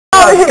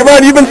Come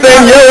on, you've been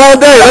saying yo all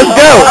day. Let's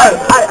go.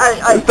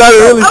 It's time to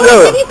really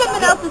show it. I need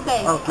something else to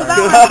say. Okay. I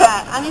don't like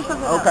that. I need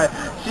something else. Okay.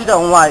 She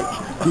don't like,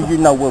 do you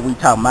know what we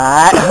talking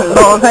about? You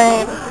know what I'm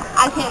saying?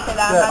 I can't say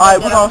that. Alright,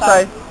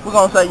 we're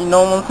gonna say, you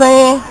know what I'm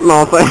saying?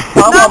 No, I'm saying.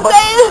 I'm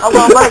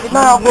gonna break it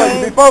down for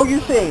you. Before you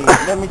say it,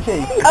 let me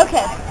tell you.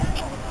 Okay.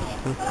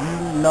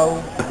 You know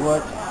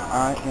what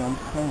I am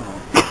saying.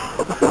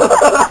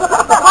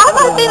 Why am I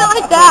saying it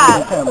like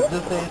that?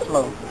 Just say it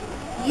slow.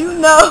 You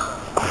know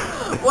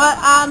what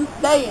I'm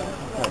saying.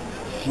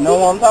 You know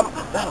what I'm talking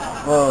about?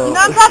 You know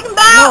what I'm talking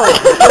about? No.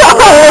 Know what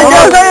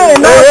I'm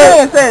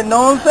saying?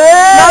 Know what I'm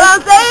saying? Know what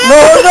I'm saying?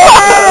 Know what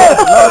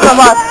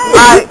I'm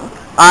saying?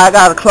 I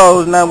gotta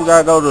close now. We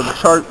gotta go to the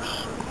church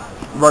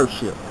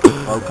worship.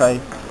 Okay.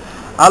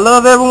 I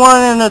love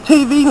everyone in the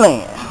TV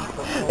land.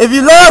 If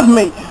you love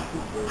me,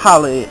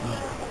 holler at me.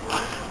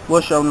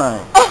 What's your name?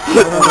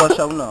 What's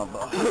your number?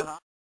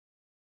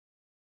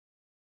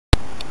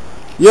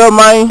 Yo,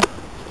 man.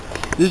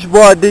 This your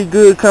boy Dee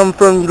Good coming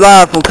from you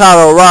live from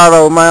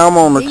Colorado, man. I'm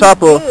on the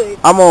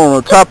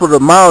top of the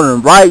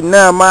mountain right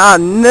now, man. I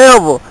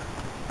never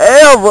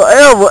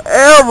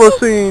ever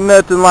seen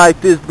nothing like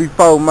this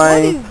before,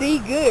 man. What is Dee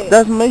Good?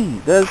 That's me.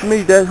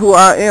 That's who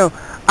I am.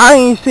 I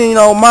ain't seen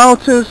no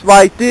mountains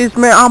like this,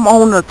 man. I'm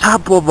on the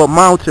top of a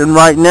mountain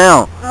right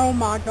now. Oh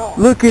my God.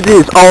 Look at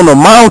this on the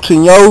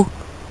mountain, yo.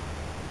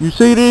 You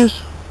see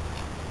this?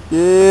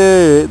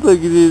 Yeah, look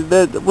at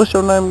this. What's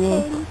your name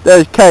again? Katie.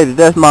 That's Katie.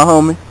 That's my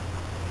homie.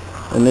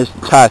 And this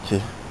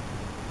Tati.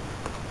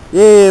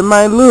 Yeah,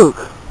 man, look.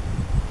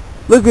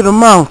 Look at the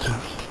mountains.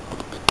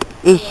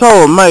 It's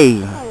so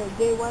amazing.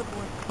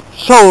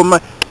 So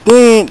amazing.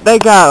 Then they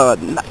got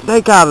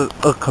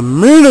a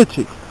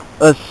community,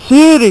 a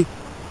city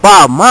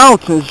by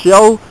mountains,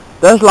 yo.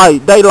 That's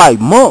like they like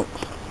monks.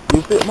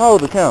 You fit?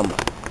 Hold the camera.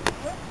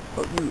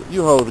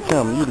 You hold the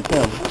camera. You the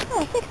camera.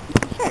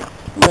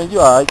 Man,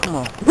 you alright? Come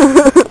on.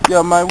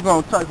 Yeah, man, we're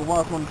gonna take a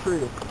walk on the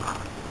trail.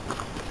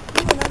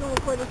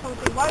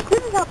 Why?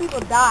 This is how people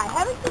die.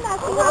 Haven't you not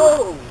seen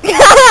how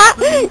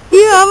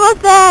you almost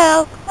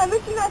fell.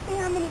 Haven't you not seen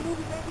how many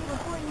movies they be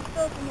reporting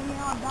stuff and then they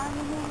all dying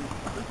in there?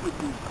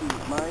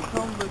 Man,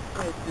 come look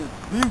at this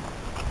view.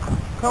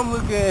 Come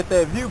look at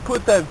that view.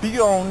 Put that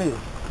view on this.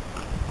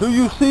 Do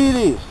you see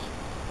this?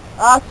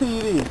 I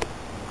see this.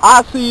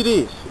 I see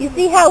this. You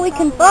see how we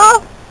can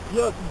fall?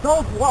 Yeah,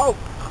 don't walk.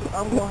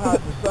 I'm gonna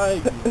have to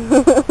save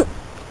you.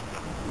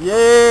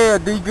 Yeah,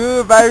 Dee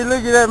Good, baby.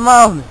 Look at that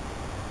mountain.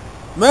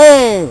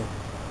 Man.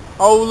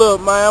 Hold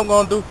up, man. I'm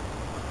gonna do.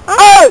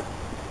 Hey!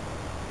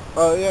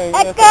 Oh, yeah.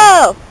 Let's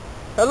go.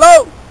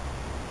 Hello?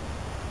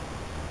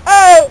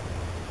 Hey!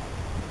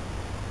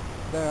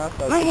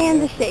 Damn, My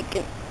hands are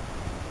shaking.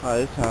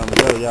 Alright, it's time to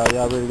go.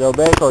 Y'all ready to go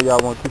back or y'all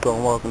want to keep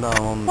on walking down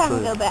on the Time trail?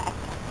 to go back.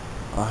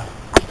 Alright.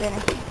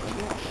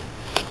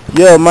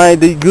 Yeah, man,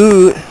 Dee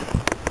Good.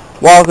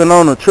 Walking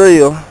on the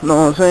trail, know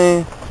what I'm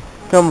saying?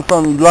 Coming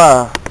from you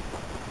live.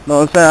 Know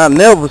what I'm saying? I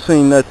never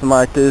seen nothing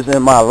like this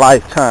in my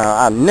lifetime.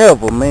 I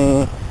never,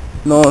 man.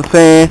 Know what I'm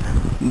saying?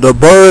 The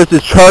birds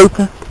is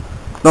chirping.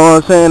 Know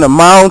what I'm saying? The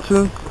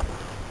mountains.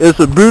 It's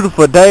a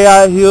beautiful day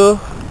out here.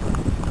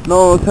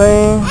 Know what I'm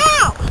saying?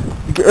 Ow!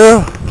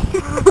 Girl.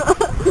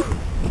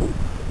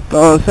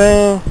 Know what I'm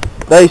saying?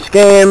 They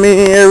scan me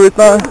and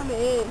everything.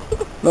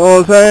 Know what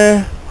I'm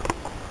saying?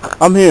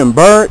 I'm hearing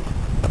birds.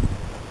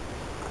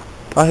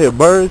 I hear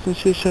birds and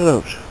shit. Shut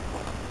up.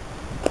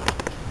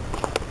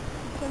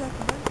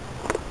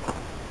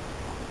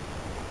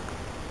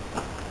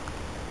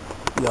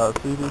 Y'all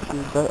see this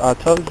shit? I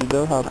told you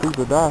that's how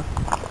people die.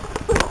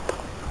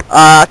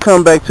 I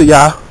come back to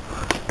y'all.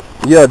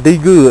 Yeah, Dee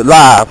Good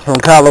live from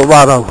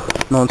Colorado.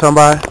 Know what I'm talking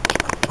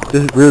about?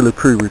 This is really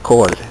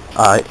pre-recorded.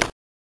 Alright.